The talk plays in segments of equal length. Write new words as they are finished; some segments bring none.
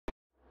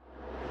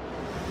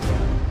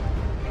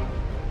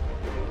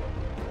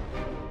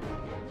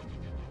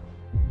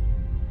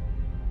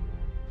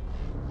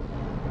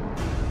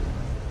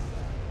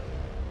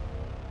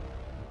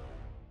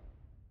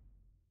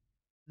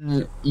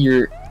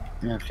You're...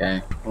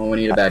 Okay. Well, we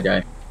need a bad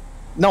guy.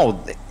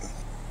 No.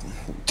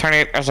 Turn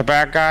it as a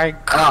bad guy.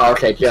 Oh,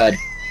 okay, good.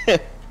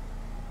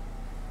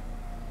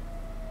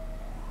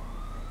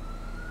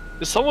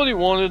 Is somebody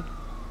wanted?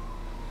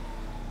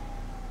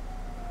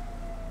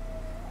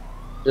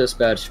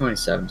 Dispatch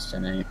 27's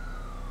 10-8.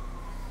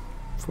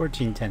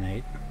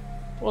 14-10-8.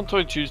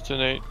 122's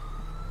 10-8.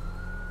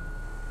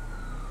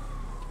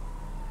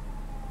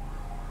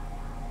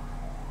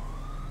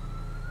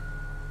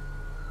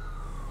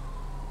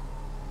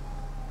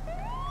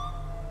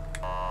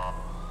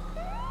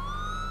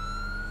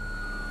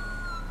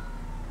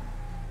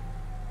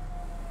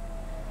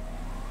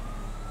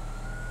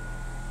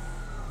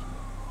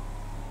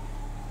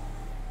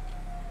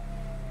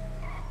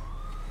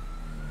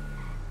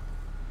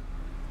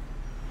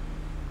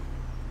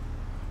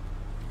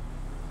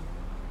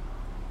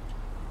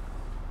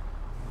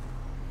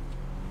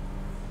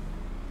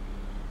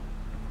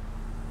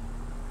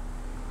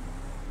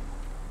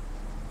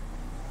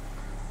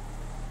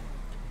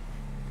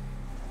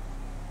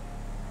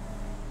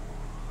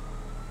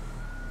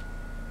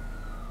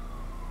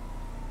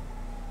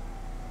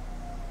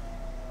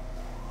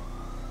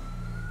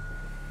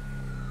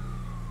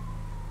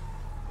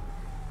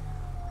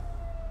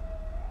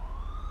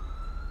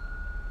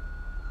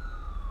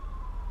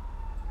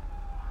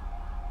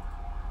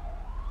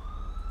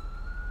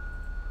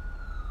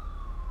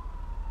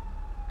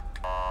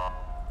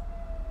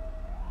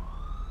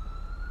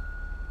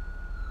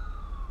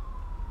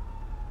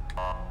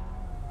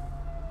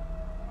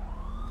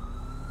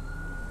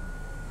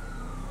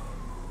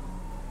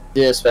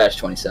 Dispatch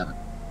 27.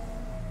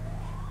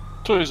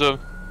 27.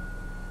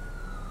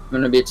 I'm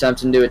going to be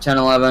attempting to do a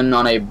 10-11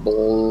 on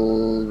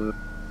a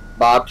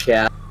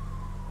Bobcat.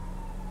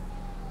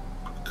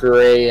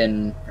 Gray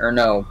and... or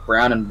no,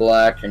 brown and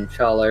black in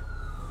color.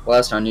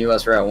 West on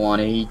US Route 1.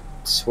 He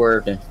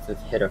swerved and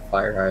hit a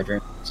fire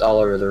hydrant. It's all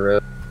over the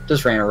road.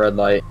 Just ran a red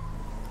light.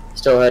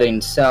 Still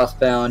heading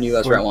southbound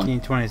US Route 1.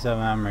 14-27,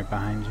 I'm right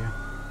behind you.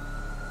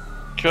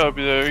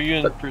 Copy that. Are you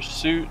in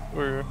pursuit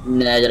or?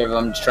 Negative,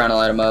 I'm just trying to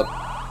light him up.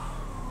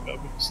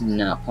 Copy. He's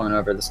not pulling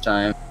over this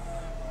time.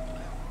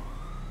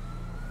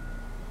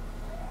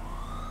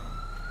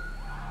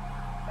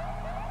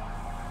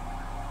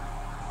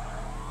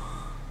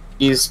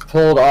 He's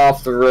pulled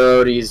off the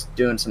road, he's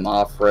doing some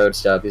off-road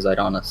stuff, he's like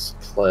on a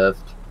cliff.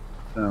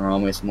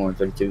 Wrong way, some more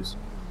 32s.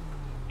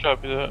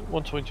 Copy that.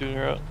 122 in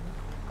route.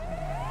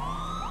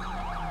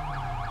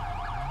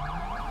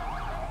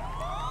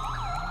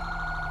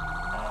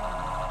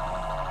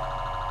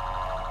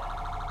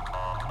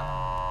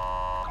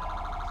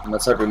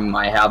 Looks like we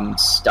might have him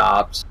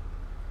stopped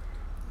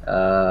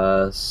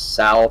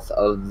south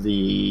of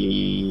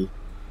the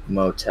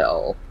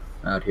motel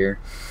out here.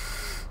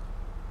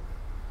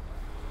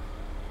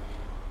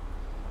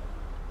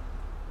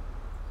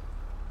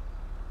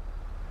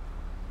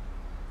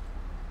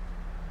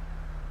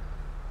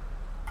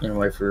 And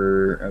wait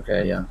for...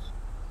 okay, yeah.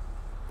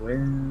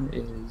 Where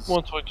is...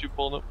 122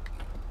 pulling up.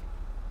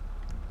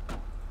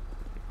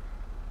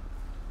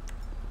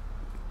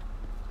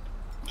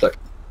 Look.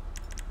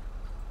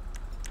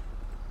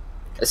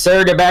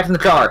 Sir, get back in the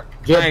car.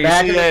 Get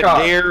back in the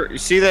car. Deer, you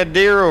see that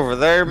deer over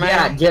there, man?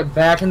 Yeah, get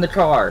back in the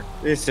car.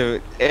 That's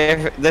a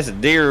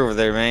deer over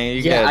there, man.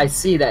 Yeah, I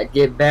see that.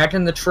 Get back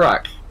in the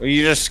truck. Well,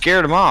 you just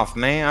scared him off,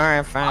 man. All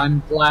right, fine.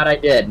 I'm glad I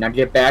did. Now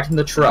get back in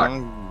the truck.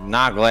 I'm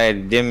not glad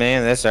you did,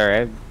 man. That's all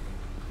right.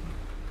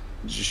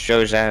 Just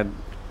shows how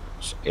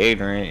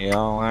ignorant you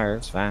all are.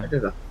 It's fine. I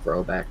did a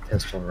throwback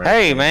pistol right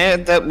Hey,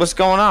 man, what's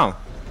going on?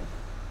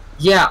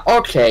 Yeah,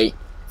 okay.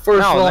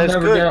 First of all, that's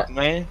never good, get...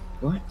 man.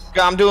 What?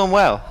 I'm doing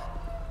well.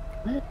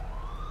 What?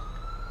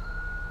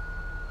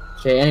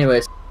 Okay,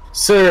 anyways.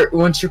 Sir,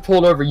 once you're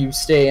pulled over, you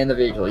stay in the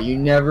vehicle. You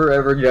never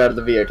ever get out of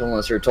the vehicle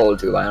unless you're told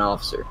to by an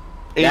officer.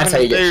 That's how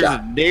you get shot.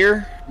 Even if there's a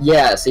deer?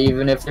 Yes,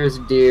 even if there's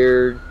a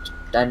deer,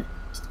 I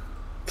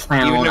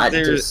plan on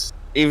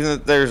even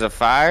if there's a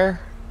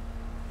fire?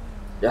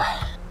 If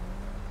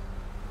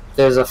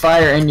there's a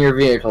fire in your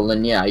vehicle,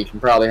 then yeah, you can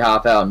probably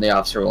hop out and the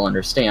officer will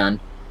understand.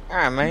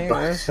 Alright, man.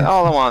 That's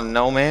all I want to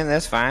know, man.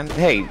 That's fine.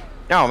 Hey,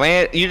 no,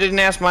 man. You didn't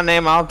ask my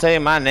name. I'll tell you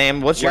my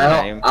name. What's your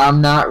name?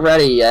 I'm not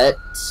ready yet.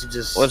 So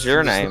just What's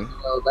your name?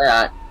 Know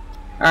that.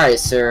 Alright,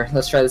 sir.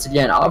 Let's try this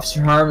again.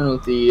 Officer Harmon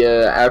with the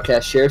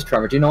Outcast Sheriff's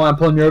Department. Do you know why I'm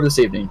pulling you over this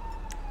evening?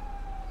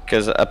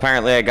 Because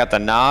apparently I got the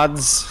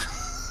nods.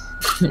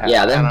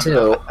 Yeah, them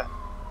too.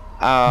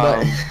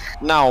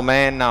 No,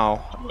 man,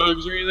 no.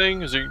 Bugs or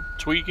anything? Is he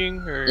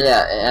tweaking or?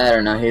 Yeah, I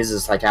don't know. He's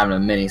just like having a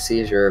mini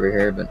seizure over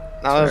here,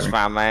 but no, that's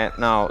fine, man.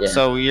 No, yeah.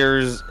 So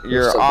your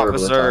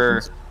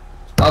officer.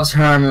 Officer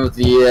Harmon with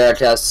the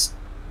Outcast.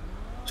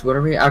 What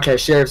are we?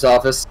 Outcast Sheriff's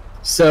Office.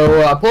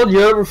 So I pulled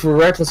you over for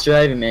reckless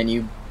driving, man.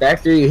 You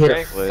back there, you hit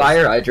a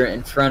fire hydrant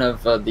in front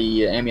of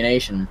the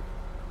ammunition.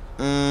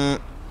 No,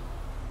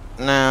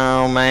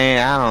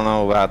 man, I don't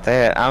know about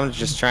that. I'm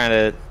just trying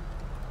to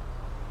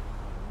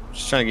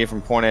get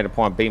from point A to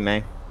point B,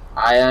 man.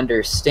 I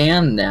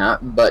understand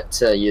that,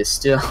 but you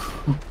still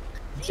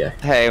Okay.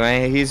 Hey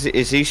man,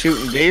 is he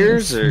shooting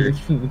deers or?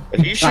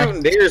 If you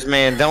shooting deers,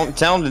 man, don't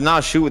tell him to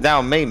not shoot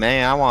without me,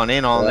 man. I want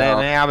in on that,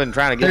 man. I've been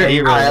trying to get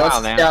deer for a Alright,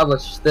 while let's now.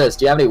 establish this.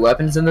 Do you have any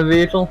weapons in the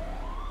vehicle?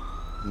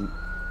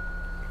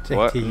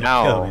 What? JT, you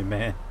No. kill me,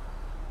 man.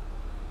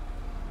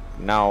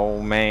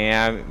 No,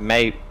 man,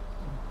 mate.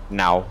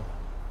 No.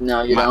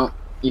 No, you don't.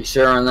 You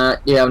sure on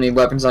that? Do you have any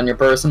weapons on your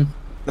person?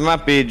 There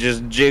might be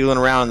just jiggling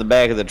around in the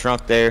back of the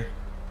trunk there.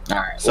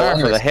 Alright.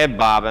 Sorry for the head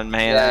bobbing,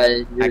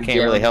 man. Yeah, I can't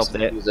really help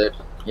that. Music.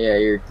 Yeah,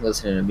 you're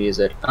listening to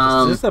music.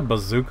 Is this a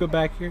bazooka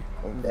back here?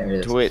 There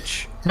it is.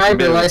 Twitch. Can I have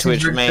Bit your of a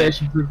license, Twitch, man.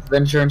 registration, proof of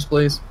insurance,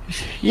 please?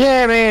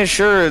 Yeah, man,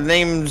 sure.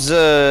 Name's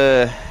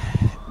Johnson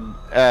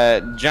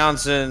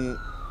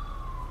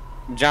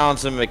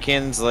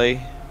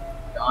McKinsley.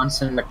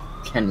 Johnson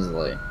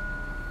McKinsley.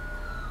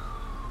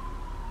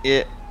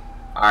 Yeah.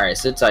 Alright,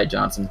 sit tight,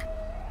 Johnson.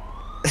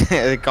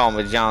 They call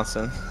me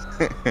Johnson.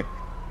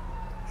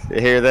 You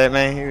hear that,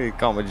 man? They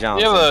call me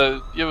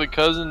Johnson. You have a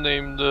cousin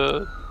named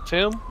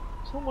Tim?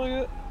 Something like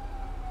that?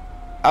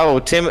 Oh,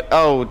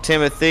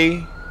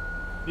 Timothy.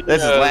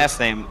 That's his last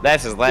name.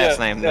 That's his last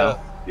name, though.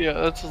 Yeah,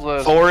 that's his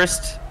last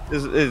Forrest.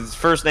 His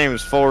first name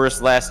is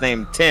Forrest. Last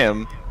name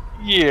Tim.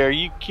 Yeah, are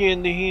you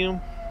kin to him?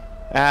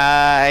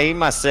 He's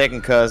my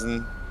second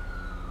cousin.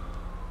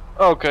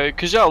 Okay,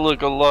 cause y'all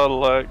look a lot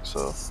alike,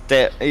 so.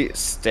 Step.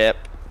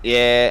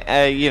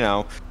 Yeah, you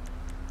know.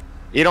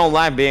 You don't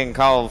like being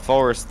called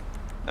Forrest.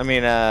 I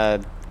mean,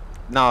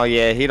 no,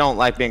 yeah, he don't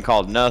like being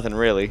called nothing,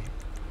 really. You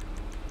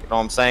know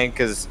what I'm saying?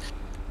 Because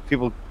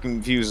people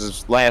confuse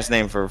his last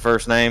name for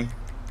first name.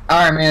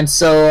 Alright, man,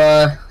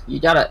 so, you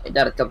got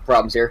a couple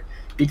problems here.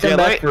 You come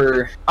back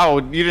for... Oh,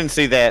 you didn't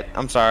see that.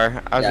 I'm sorry.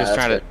 I was just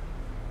trying to...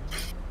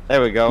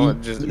 There we go.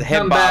 Just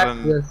head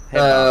bobbing.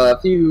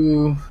 With,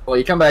 you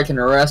come back and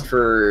arrest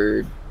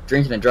for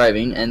drinking and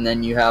driving, and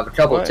then you have a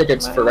couple of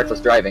tickets for reckless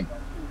driving.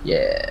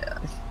 Yeah.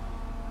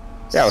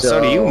 Yeah,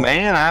 so do you,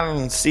 man. I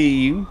don't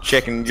see you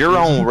checking your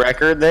own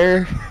record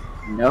there.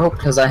 Nope,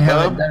 because I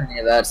haven't done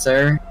any of that,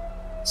 sir.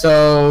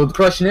 So, the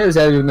question is,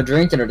 have you been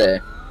drinking today?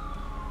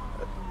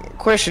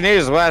 Question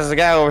is, why is the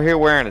guy over here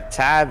wearing a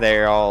tie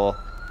there all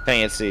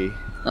fancy?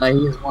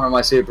 He's one of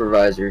my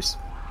supervisors.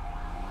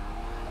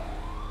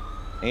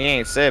 He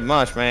ain't said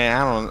much,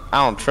 man. I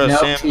don't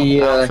trust him. I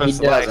don't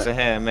trust the likes of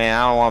him, man.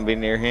 I don't want to be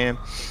near him.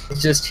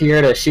 He's just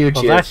here to shoot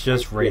you. Well, that's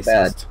just racist.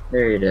 Bad.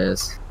 There it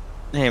is.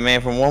 Hey,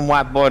 man, from one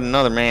white boy to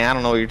another, man, I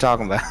don't know what you're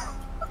talking about.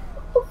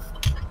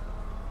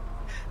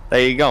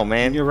 There you go,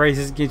 man. You're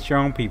racist, get your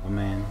own people,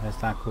 man.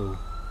 That's not cool.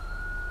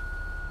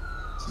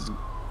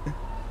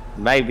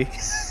 Maybe.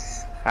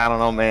 I don't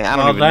know, man. I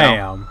don't even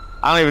know.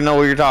 I don't even know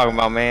what you're talking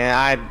about,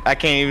 man. I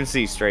can't even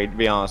see straight, to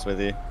be honest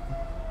with you.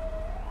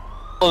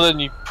 Well, then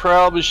you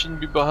probably shouldn't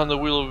be behind the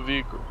wheel of a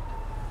vehicle.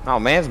 Oh,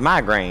 man, it's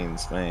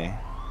migraines, man.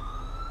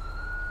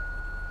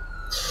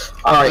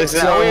 Alright, listen,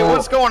 so...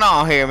 what's going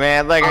on here,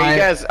 man? Like,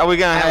 are we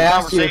gonna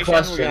have a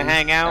conversation? We're gonna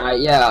hang out?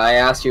 Yeah, I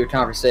asked you a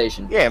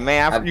conversation. Yeah,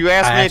 man, you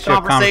asked me a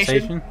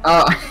conversation?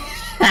 I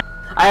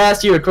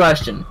asked you a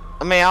question.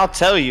 I mean, I'll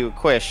tell you a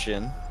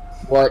question.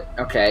 What?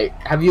 Okay.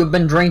 Have you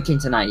been drinking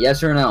tonight,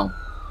 yes or no?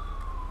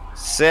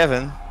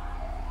 7.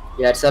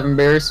 You had 7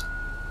 beers?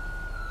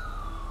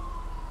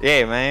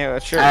 Yeah, man,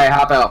 sure. Alright,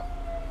 hop out.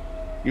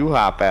 You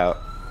hop out.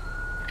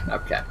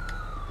 Okay.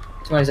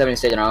 27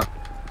 staying off.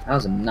 That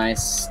was a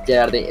nice stay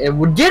out of the... It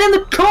would get in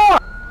the car!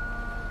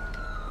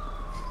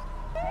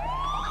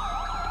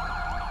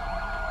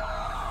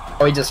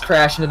 Oh, he just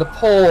crashed into the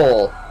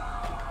pole.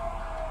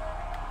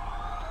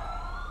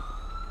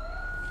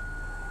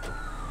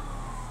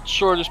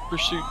 Shortest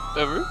pursuit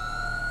ever?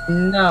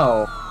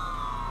 No.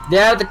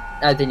 Dad,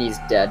 I think he's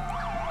dead.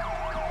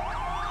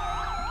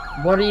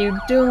 What are you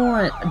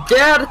doing?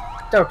 Dad!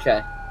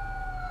 Okay.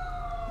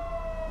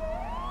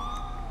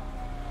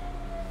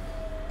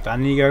 Do I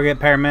need to go get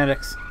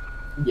paramedics?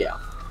 Yeah.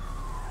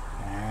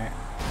 Alright.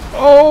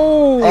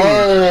 Oh!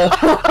 Oh!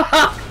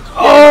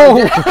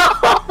 Oh!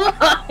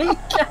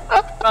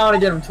 I want to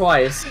get him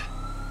twice.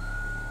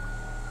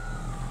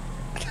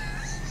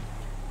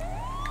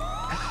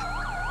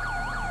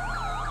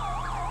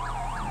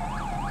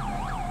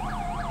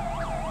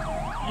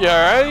 You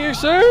alright here,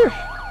 sir?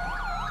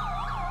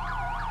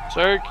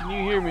 Sir, can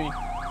you hear me?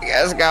 You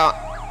guys got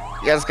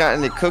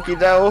any cookie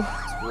dough?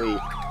 Sweet.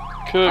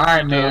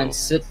 Alright, man.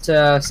 Sit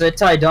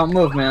tight. Don't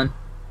move, man.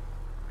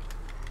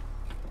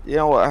 You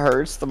know what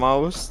hurts the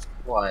most?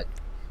 What?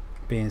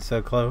 Being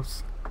so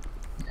close.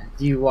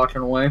 You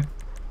walking away?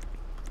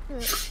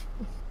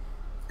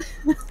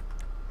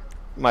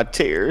 My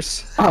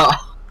tears.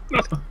 Oh.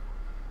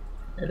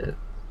 You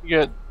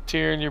got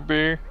tear in your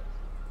beer?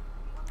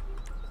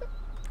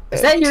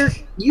 Is that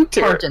you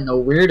parked in the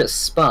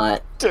weirdest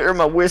spot? Tear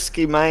my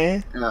whiskey,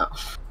 man. Oh.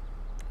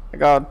 I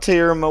got a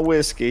tear in my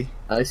whiskey.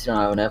 At least you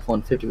don't have an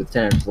F-150 with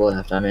 10 inches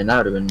left. I mean, that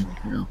would have been,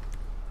 you know.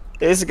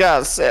 It's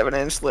got a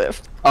 7-inch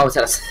left. Oh, it's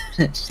got a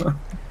 7-inch left.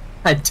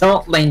 I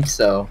don't think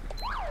so.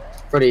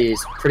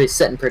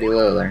 Sitting pretty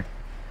low there.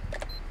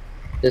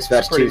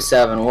 Dispatch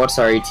 2-7, what's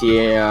our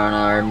ETA on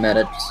our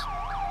medics?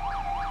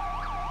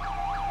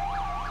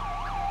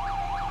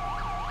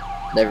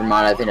 Never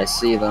mind, I think I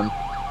see them.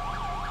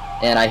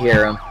 And I hear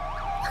them.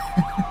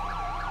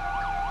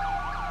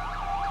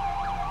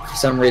 For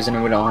some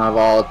reason, we don't have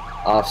all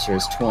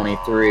officers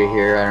 23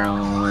 here. I don't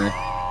know why.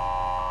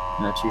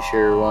 Not too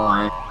sure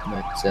why,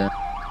 but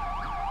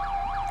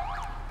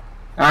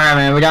alright,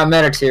 man, we got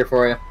medics here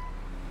for you.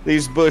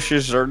 These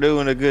bushes are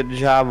doing a good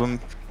job of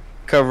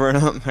covering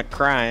up my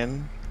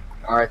crying.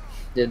 Alright,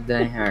 did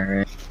they?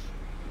 Alright.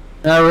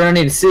 Now we're gonna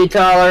need a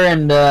C-collar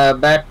and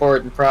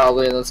backboard,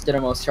 probably. Let's get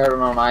them all started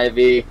on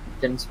IV.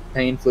 Getting some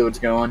pain fluids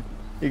going.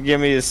 You give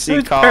me a Who's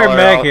C-collar.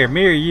 paramedic here?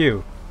 Me or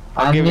you?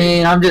 I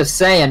mean, I'm just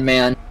saying,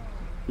 man.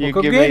 You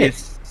Well, give go me get a it.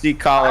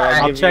 C-collar.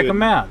 I'll check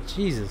him out.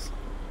 Jesus.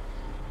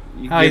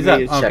 Oh, he's up.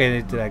 Okay,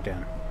 they back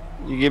down.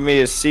 You give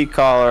me a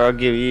C-collar, I'll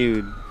give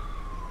you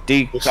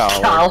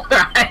D-collar.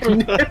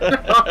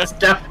 It's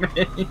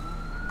definitely.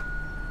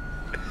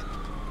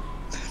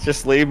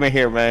 Just leave me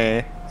here,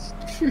 man.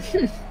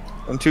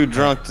 I'm too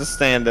drunk to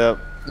stand up.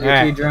 You're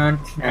Alright. too drunk?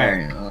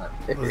 Alright. Alright.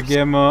 Let's get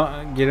him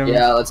up. Get him.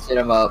 Yeah, let's get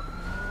him up.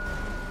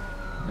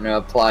 I'm gonna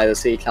apply the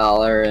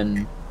C-collar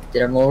and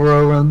get him over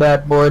on the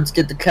backboards,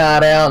 get the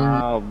cot out, and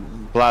I'll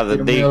apply the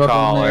Get 'em reeled up in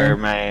D-collar, there.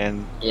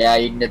 man. yeah,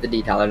 you can get the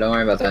D-collar, don't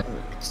worry about that.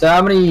 So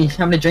how many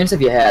drinks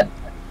have you had?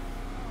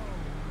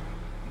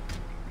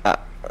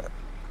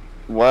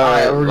 Well,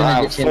 Alright, we're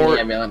gonna get you in the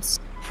ambulance.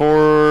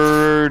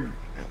 40,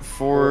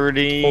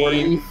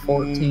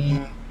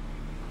 14.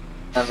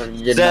 That's a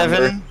good number.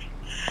 7,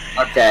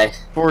 Okay,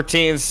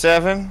 14,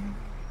 7.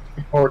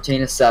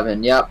 14 is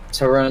 7, yep.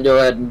 So we're gonna go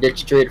ahead and get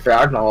you treated for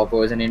alcohol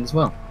poisoning as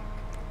well.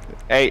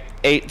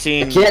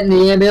 18 Get in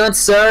the ambulance,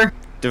 sir.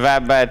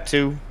 divided by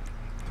 2.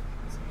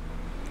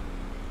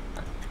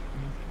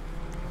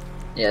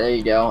 Yeah, there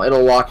you go.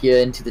 It'll walk you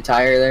into the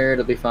tire there,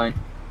 it'll be fine.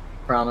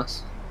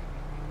 Promise.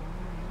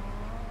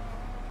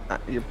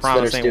 Your Just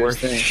promise let us ain't do worth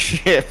his thing.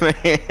 shit,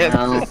 man.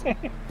 Well,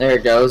 there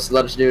it goes.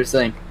 Let us do its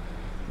thing.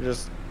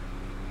 Just,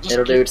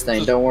 It'll do its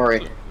thing, don't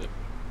worry.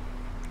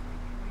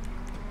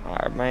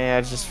 alright, man.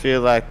 I just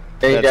feel like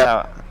There you that's go.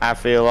 how I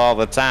feel all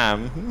the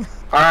time.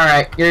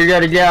 Alright, you're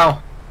good to go.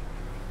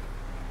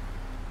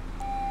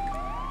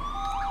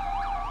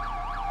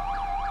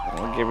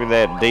 I'll give you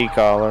that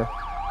D-collar.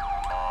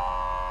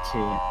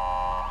 Okay.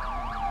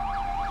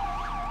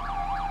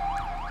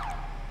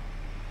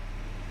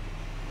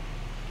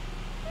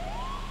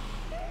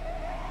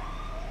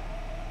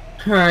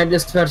 Alright,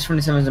 dispatch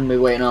 27 is going to be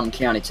waiting on the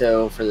county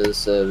tow for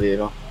this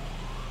vehicle.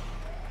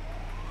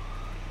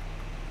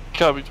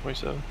 Copy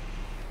 27.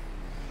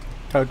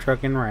 Tow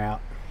truck en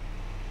route.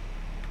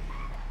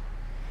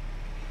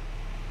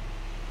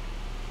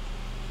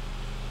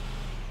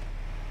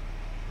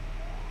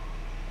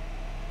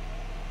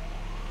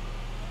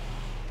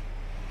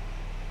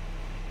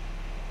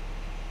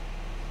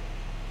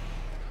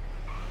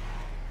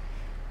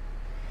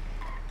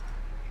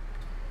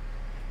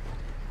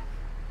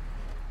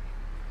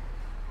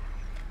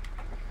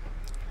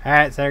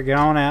 Alright, sir, get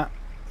on out.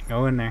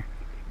 Go in there.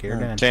 Get her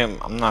done. Tim,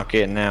 I'm not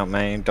getting out,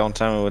 man. Don't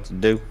tell me what to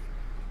do.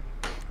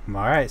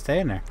 Alright, stay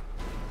in there.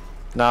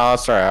 No,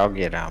 it's alright. I'll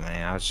get out,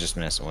 man. I was just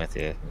messing with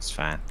you. It's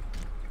fine.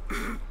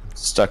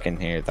 Stuck in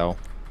here, though.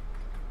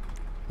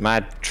 Am I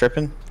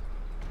tripping?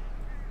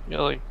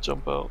 Yeah, like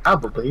jump out.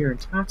 Probably you're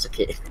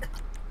intoxicated.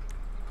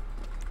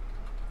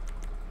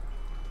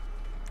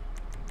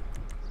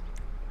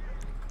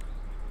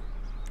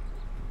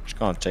 Just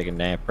gonna take a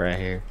nap right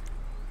here.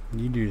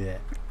 You do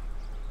that.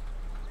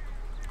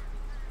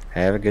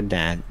 Have a good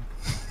night.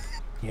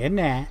 Good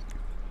night.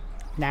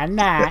 Night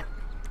night.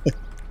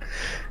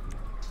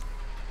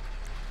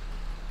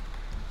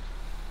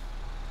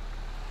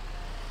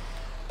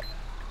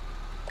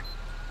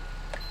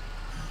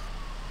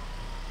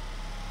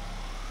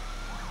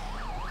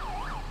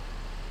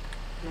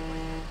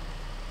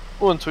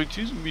 One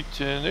 22's gonna be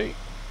 10-8.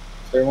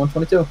 Clear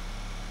 122.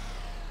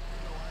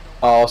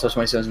 Oh, also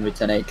 27 is going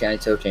to be 10-8. County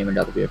tow came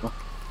into the vehicle.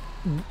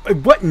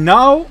 What?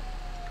 No?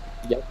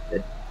 Yep,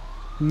 good.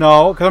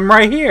 No, because I'm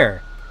right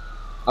here.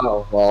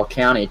 Oh, well,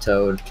 county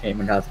tow came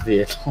into the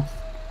vehicle.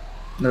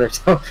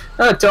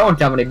 Another towing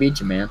company beat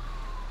you, man.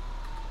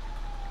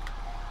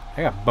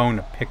 I got a bone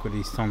to pick with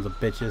these sons of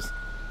bitches.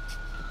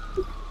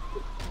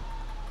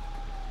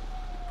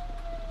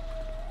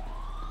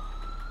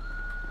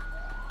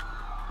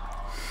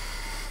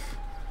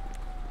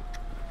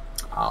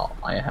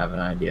 I have an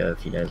idea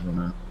if you guys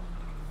want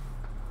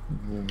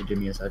to give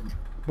me a second.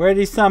 Where are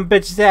these son of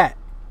bitches at?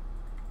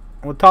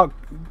 Well, talk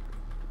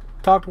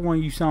to one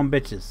of you son of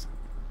bitches.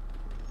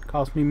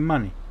 Cost me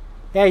money.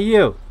 Hey,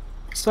 you.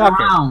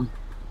 Sucker.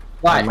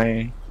 What?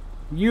 Man.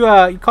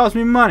 You cost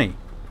me money.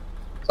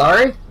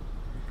 Sorry?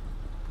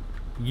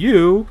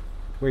 You.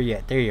 Where you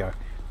at? There you are.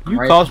 You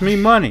Right. cost me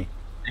money.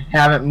 I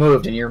haven't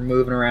moved and you're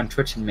moving around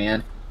twitching,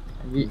 man.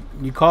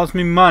 You cost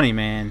me money,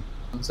 man.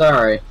 I'm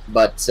sorry,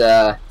 but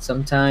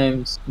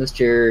sometimes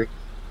Mr.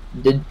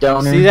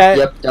 Donor. See that?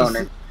 Yep,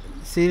 donor.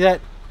 See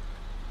that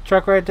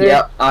truck right there?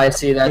 Yep, I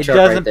see that It truck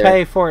right doesn't there.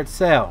 pay for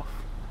itself.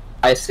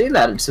 I see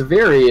that. It's a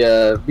very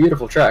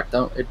beautiful truck.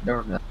 Don't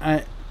ignore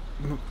that.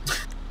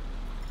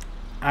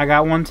 I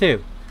got one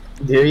too.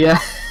 Do ya?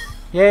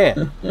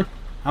 Yeah.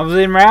 I was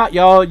en route,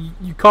 y'all.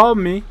 You called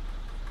me,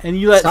 and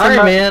you let Sorry,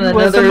 man, you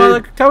let some another-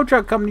 other tow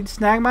truck company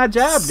snag my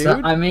job, dude.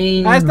 I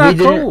mean, That's not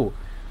cool.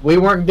 We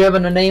weren't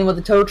given a name of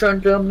the tow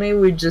truck company.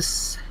 We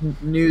just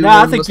knew. No, I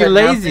one think was you're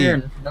heading out lazy. there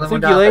and I another think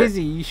one you're got there.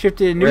 lazy. You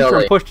shifted in neutral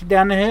Really? and pushed it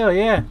down the hill.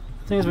 Yeah,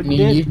 I think that's what you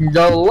did. You can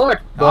go look.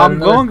 I'm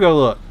going to go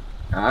look.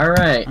 All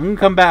right. I'm gonna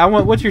come back.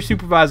 What's your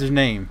supervisor's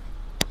name?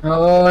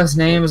 Oh, his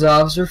name is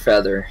Officer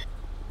Feather.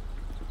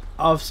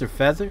 Officer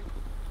Feather.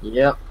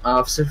 Yep,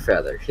 Officer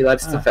Feather. He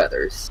likes the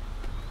feathers.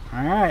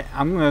 All right,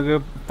 I'm gonna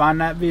go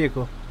find that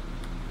vehicle.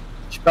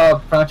 You should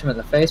probably punch him in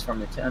the face for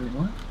me. I mean,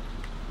 what?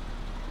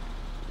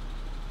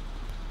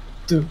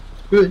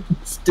 Dude,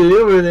 stay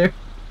over there.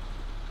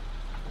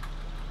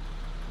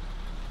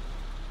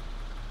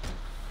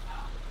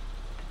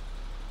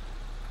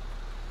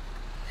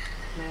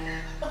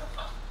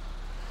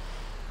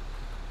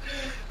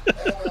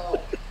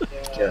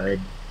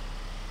 Good.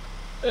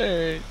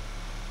 Alright.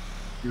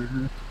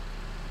 Mm-hmm.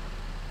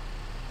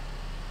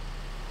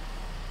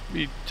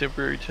 Be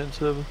temporary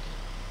 10-7.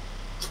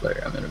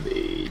 Slayer, I'm gonna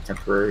be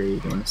temporary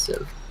doing a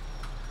civ.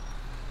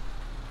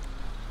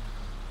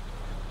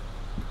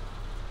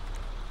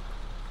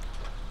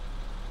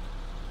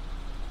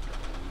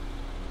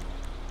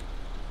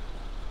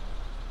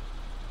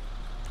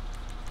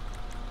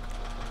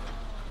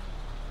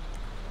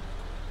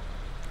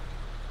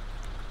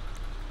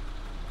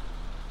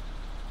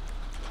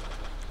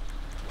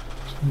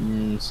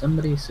 Can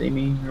somebody see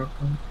me real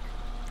quick?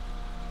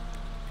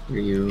 Where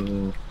are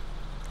you?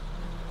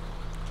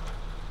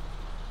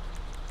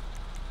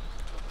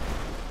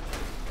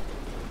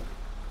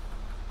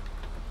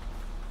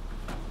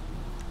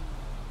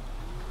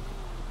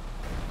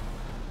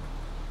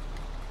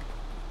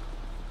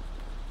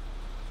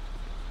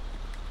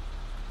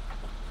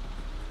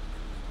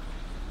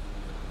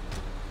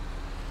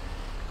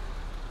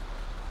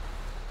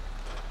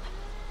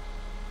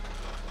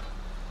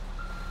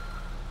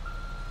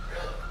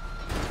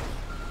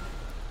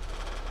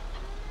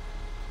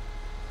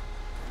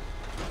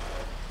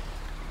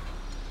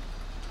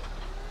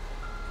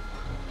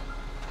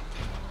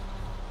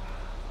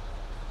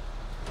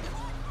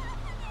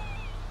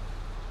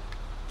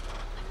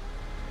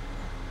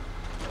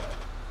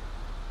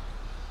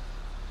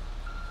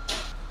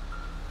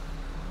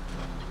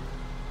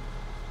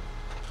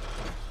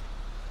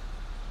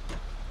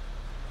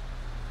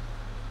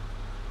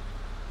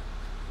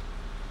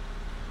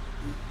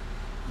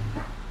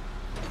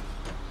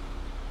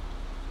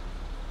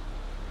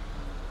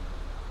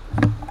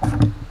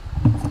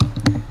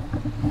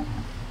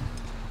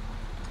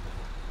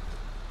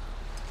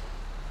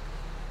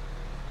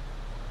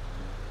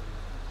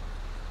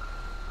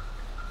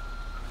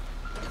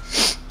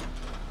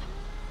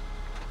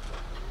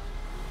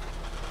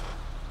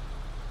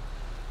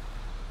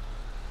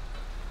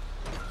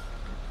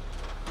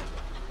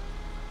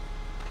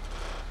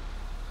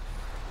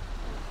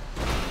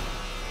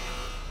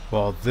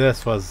 Well,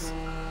 this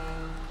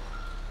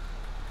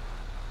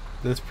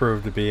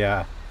proved to be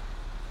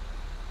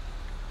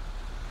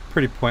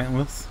pretty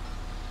pointless.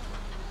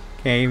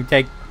 Can't even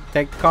take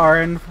the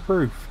car in for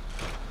proof.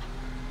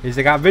 At least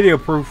I got video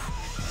proof.